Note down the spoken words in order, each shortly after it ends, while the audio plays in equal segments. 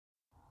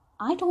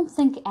I don't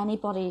think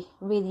anybody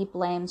really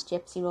blames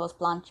Gypsy Rose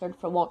Blanchard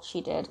for what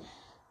she did.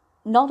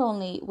 Not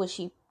only was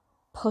she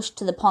pushed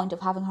to the point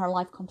of having her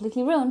life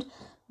completely ruined,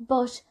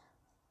 but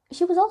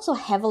she was also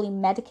heavily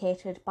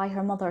medicated by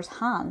her mother's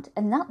hand,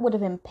 and that would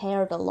have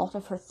impaired a lot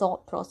of her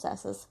thought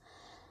processes.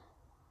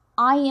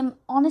 I am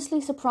honestly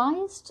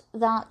surprised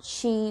that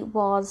she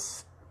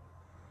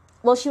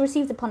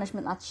received the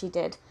punishment that she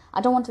did.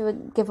 I don't want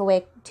to give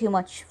away too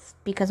much,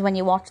 because when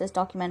you watch this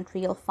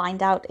documentary, you'll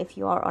find out if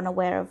you are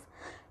unaware of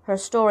her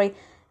story.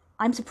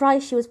 I'm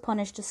surprised she was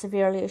punished as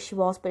severely as she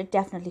was, but it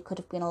definitely could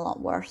have been a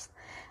lot worse.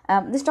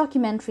 This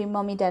documentary,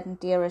 Mummy, Dead and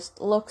Dearest,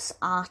 looks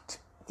at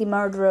the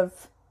murder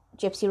of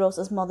Gypsy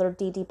Rose's mother,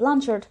 Dee Dee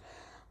Blanchard,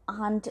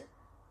 and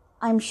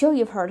I'm sure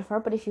you've heard of her,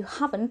 but if you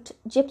haven't,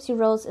 Gypsy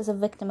Rose is a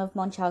victim of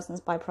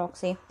Munchausen's by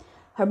proxy.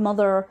 Her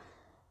mother,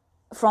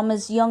 from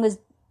as young as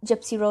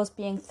Gypsy Rose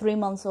being 3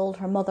 months old,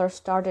 her mother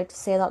started to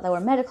say that there were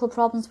medical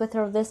problems with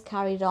her. This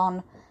carried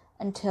on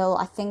until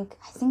I think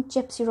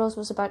Gypsy Rose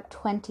was about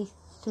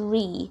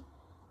 23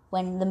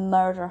 when the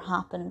murder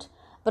happened.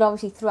 But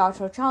obviously throughout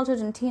her childhood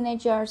and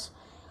teenage years,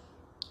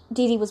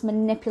 Dee Dee was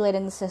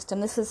manipulating the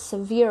system. This is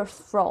severe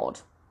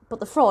fraud. But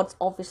the fraud's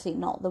obviously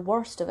not the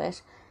worst of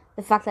it.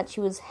 The fact that she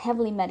was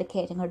heavily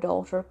medicating her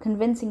daughter,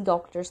 convincing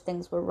doctors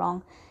things were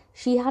wrong.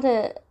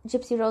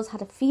 Gypsy Rose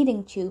had a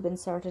feeding tube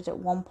inserted at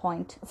one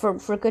point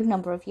for a good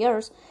number of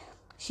years.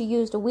 She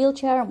used a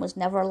wheelchair and was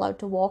never allowed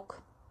to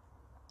walk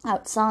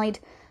outside,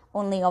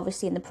 only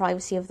obviously in the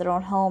privacy of their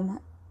own home.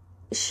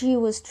 She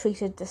was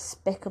treated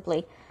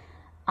despicably.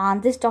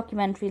 And this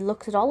documentary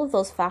looks at all of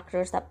those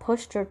factors that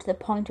pushed her to the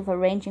point of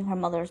arranging her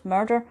mother's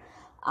murder,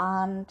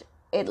 and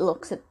it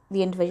looks at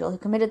the individual who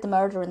committed the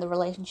murder and the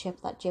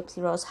relationship that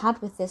Gypsy Rose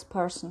had with this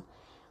person.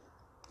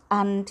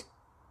 And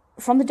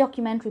from the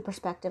documentary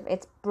perspective,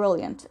 it's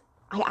brilliant.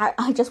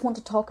 I just want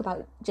to talk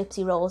about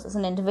Gypsy Rose as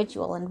an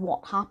individual and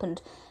what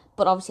happened,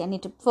 but obviously I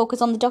need to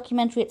focus on the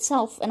documentary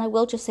itself, and I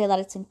will just say that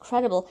it's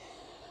incredible.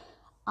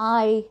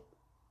 I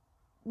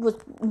was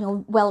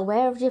well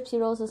aware of Gypsy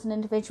Rose as an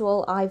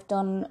individual. I've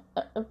done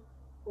a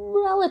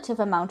relative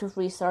amount of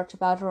research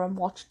about her and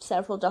watched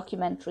several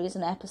documentaries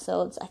and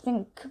episodes. I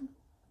think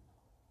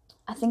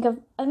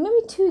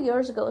maybe 2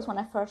 years ago is when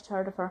I first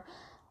heard of her,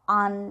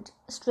 and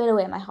straight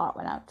away my heart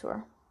went out to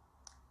her.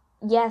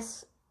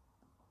 Yes,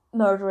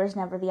 murder is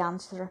never the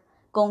answer.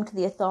 Going to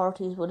the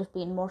authorities would have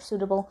been more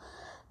suitable,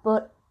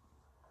 but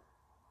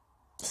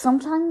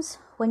sometimes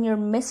when you're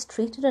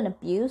mistreated and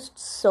abused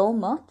so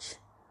much,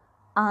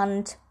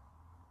 and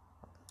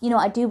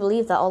I do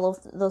believe that all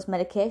of those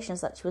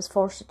medications that she was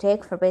forced to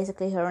take for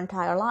basically her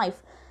entire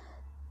life,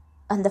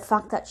 and the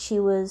fact that she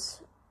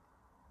was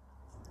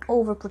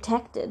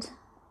overprotected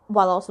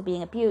while also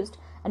being abused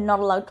and not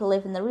allowed to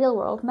live in the real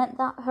world, meant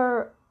that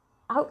her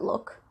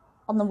outlook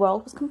on the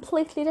world was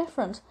completely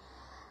different.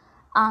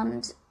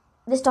 And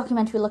this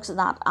documentary looks at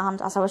that,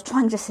 and as I was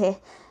trying to say,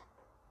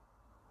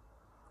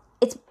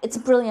 it's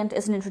brilliant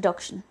as an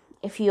introduction.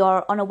 If you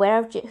are unaware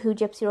of who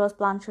Gypsy Rose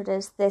Blanchard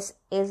is, this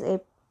is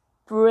a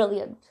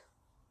brilliant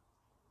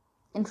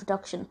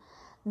introduction.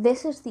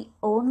 This is the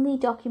only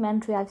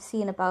documentary I've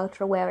seen about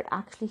her where it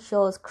actually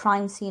shows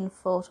crime scene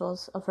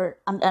photos of her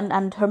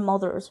and her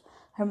mother's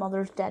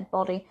dead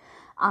body.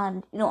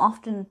 And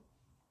often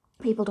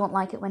people don't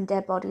like it when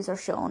dead bodies are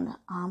shown.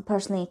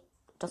 Personally,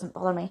 it doesn't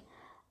bother me,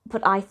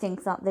 but I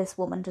think that this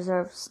woman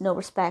deserves no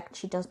respect.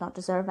 She does not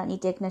deserve any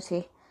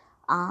dignity,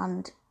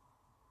 and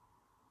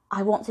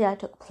I won't say I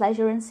took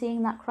pleasure in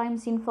seeing that crime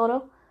scene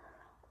photo,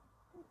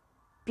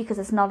 because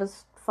it's not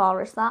as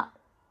far as that,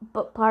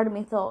 but part of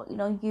me thought,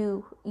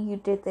 you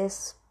did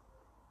this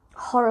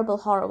horrible,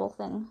 horrible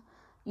thing.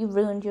 You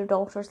ruined your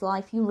daughter's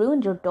life. You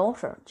ruined your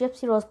daughter.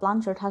 Gypsy Rose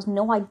Blanchard has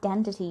no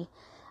identity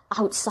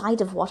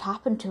outside of what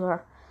happened to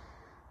her,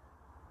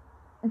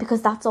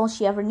 because that's all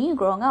she ever knew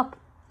growing up.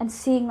 And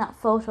seeing that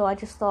photo, I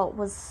just thought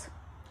that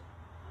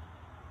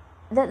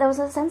there was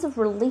a sense of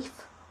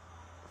relief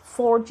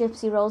for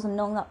Gypsy Rose, and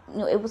knowing that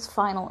it was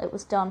final, it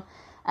was done.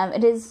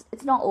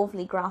 It's not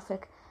overly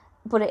graphic,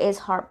 but it is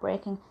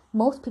heartbreaking.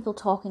 Most people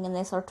talking in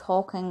this are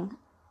talking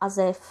as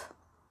if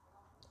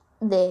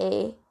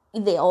they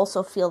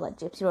also feel that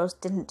Gypsy Rose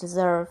didn't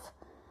deserve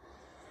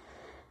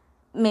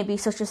maybe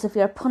such a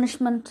severe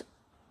punishment.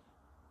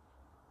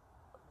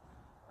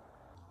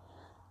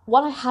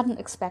 What I hadn't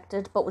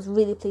expected, but was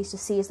really pleased to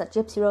see, is that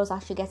Gypsy Rose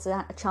actually gets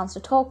a chance to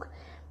talk.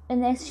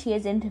 In this, she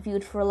is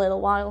interviewed for a little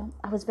while.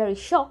 I was very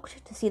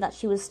shocked to see that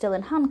she was still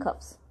in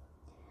handcuffs.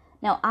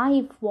 Now,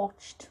 I've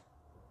watched,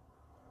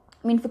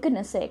 for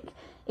goodness sake,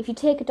 if you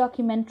take a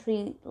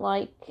documentary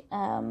like, there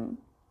are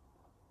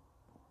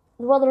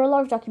a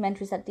lot of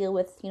documentaries that deal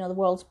with, the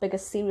world's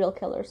biggest serial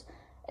killers,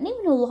 and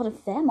even a lot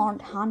of them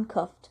aren't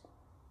handcuffed.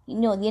 The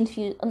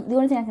interview, the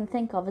only thing I can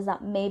think of is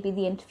that maybe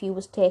the interview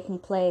was taking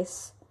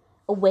place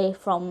away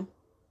from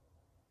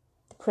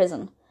the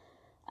prison,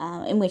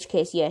 in which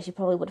case, yeah, she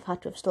probably would have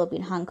had to have still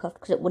been handcuffed,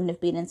 because it wouldn't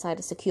have been inside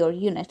a secure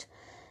unit.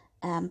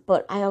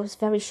 But I was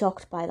very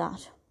shocked by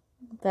that.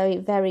 Very,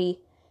 very,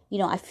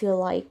 I feel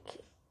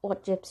like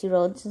what Gypsy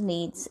Rose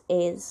needs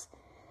is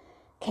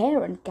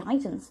care and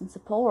guidance and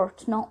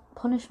support, not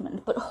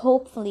punishment. But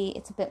hopefully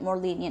it's a bit more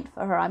lenient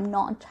for her. I'm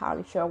not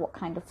entirely sure what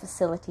kind of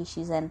facility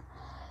she's in.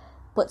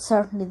 But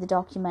certainly the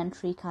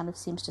documentary kind of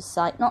seems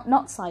to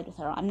not side with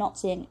her. I'm not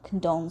saying it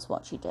condones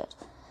what she did.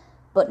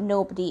 But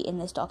nobody in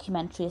this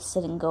documentary is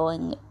sitting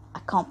going, I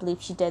can't believe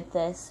she did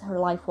this, her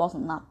life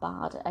wasn't that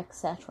bad,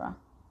 etc.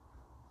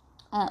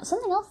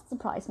 Something else that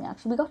surprised me,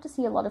 actually, we got to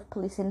see a lot of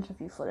police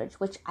interview footage,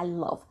 which I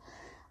love.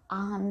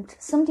 And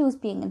somebody was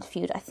being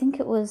interviewed. I think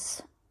it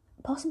was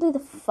possibly the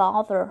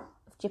father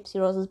of Gypsy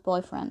Rose's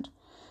boyfriend.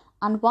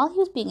 And while he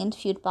was being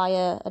interviewed by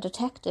a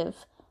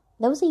detective,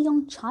 there was a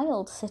young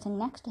child sitting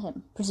next to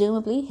him,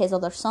 presumably his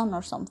other son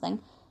or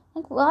something.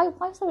 Like,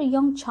 why is there a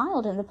young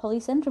child in the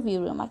police interview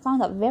room? I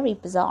found that very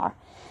bizarre.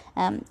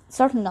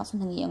 Certainly not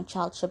something a young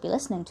child should be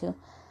listening to.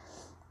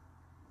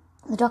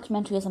 The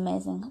documentary is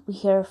amazing. We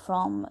hear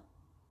from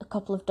a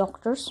couple of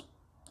doctors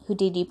who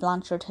Dee Dee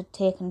Blanchard had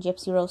taken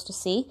Gypsy Rose to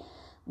see.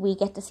 We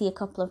get to see a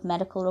couple of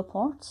medical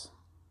reports.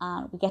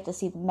 And we get to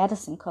see the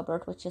medicine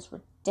cupboard, which is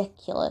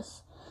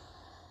ridiculous.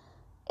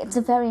 It's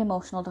a very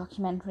emotional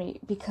documentary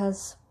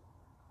because,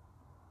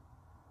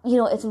 you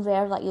know, it's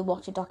rare that you'll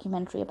watch a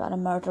documentary about a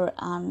murder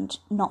and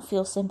not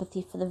feel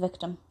sympathy for the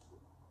victim.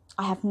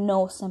 I have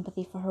no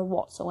sympathy for her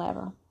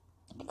whatsoever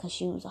because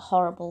she was a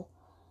horrible,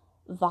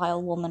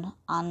 vile woman.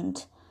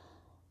 And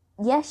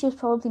yes, she was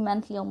probably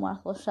mentally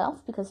unwell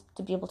herself, because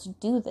to be able to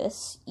do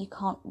this, you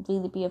can't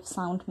really be of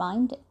sound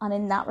mind. And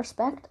in that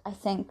respect, I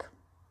think,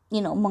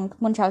 you know,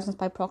 Munchausen's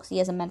by proxy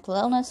is a mental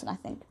illness, and I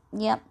think,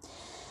 yeah,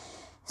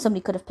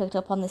 somebody could have picked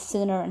up on this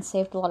sooner and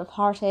saved a lot of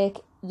heartache.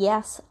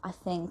 Yes, I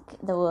think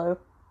there were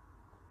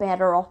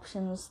better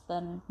options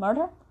than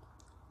murder.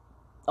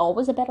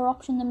 Always a better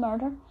option than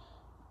murder.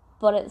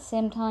 But at the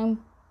same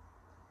time,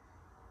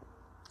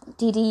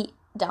 Dee Dee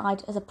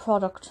died as a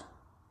product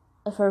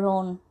of her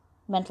own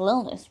mental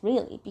illness,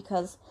 really,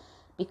 because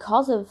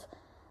of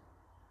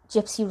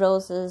Gypsy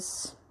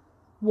Rose's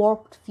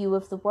warped view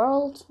of the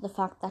world, the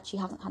fact that she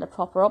hasn't had a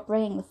proper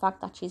upbringing, the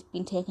fact that she's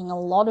been taking a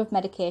lot of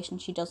medication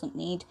she doesn't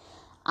need,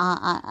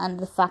 and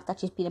the fact that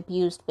she's been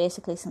abused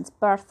basically since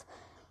birth,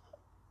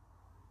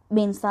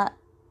 means that,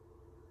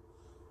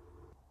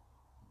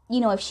 you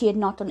know, if she had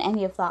not done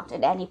any of that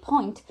at any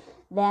point,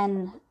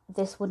 then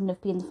this wouldn't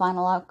have been the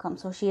final outcome.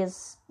 So she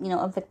is, you know,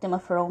 a victim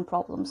of her own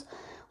problems,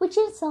 which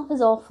in itself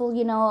is awful,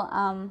 you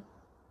know.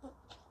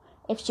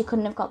 If she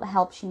couldn't have got the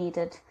help she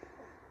needed,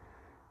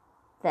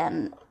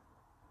 then,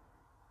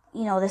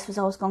 you know, this was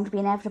always going to be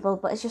inevitable.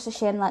 But it's just a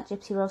shame that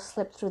Gypsy Rose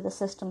slipped through the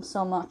system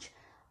so much.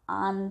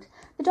 And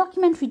the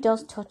documentary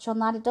does touch on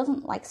that. It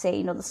doesn't, like, say,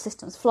 you know, the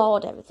system's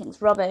flawed,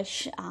 everything's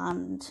rubbish,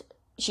 and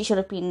she should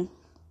have been,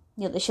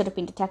 you know, they should have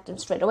been detected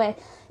straight away,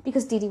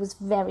 because Dee Dee was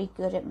very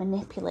good at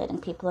manipulating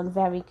people and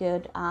very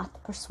good at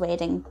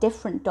persuading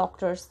different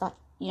doctors that,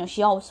 you know,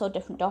 she always saw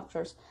different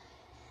doctors,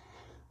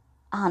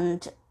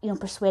 and, you know,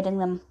 persuading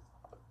them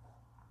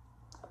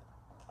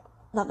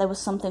that there was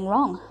something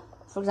wrong.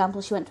 For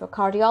example, she went to a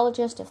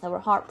cardiologist. If there were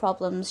heart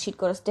problems, she'd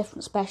go to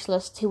different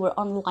specialists who were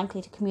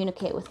unlikely to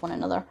communicate with one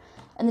another.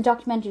 And the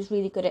documentary is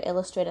really good at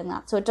illustrating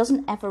that. So it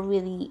doesn't ever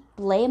really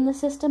blame the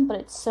system, but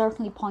it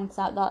certainly points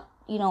out that,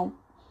 you know,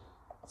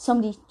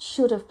 somebody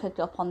should have picked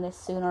up on this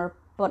sooner,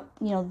 but,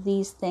 you know,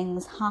 these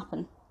things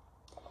happen.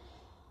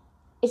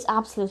 It's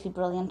absolutely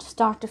brilliant.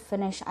 Start to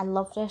finish, I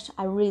loved it.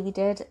 I really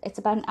did. It's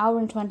about 1 hour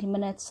and 20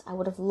 minutes. I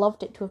would have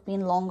loved it to have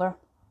been longer,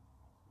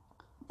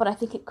 but I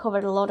think it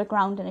covered a lot of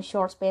ground in a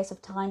short space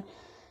of time.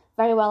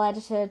 Very well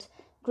edited,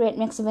 great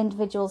mix of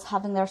individuals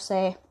having their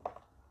say.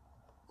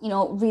 You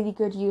know, really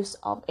good use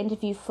of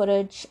interview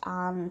footage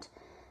and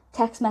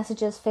text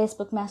messages,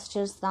 Facebook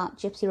messages that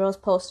Gypsy Rose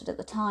posted at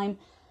the time.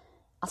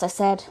 As I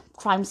said,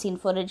 crime scene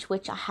footage,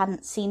 which I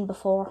hadn't seen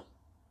before.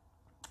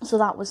 So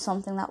that was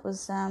something that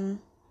was, I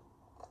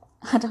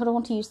don't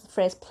want to use the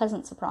phrase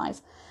pleasant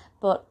surprise,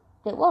 but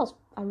it was.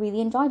 I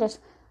really enjoyed it.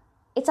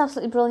 It's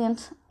absolutely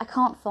brilliant. I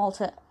can't fault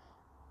it.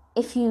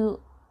 If you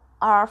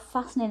are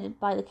fascinated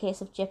by the case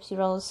of Gypsy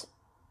Rose,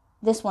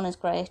 this one is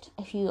great.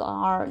 If you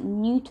are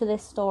new to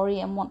this story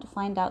and want to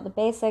find out the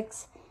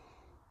basics,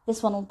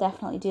 this one will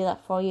definitely do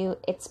that for you.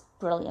 It's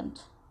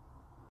brilliant.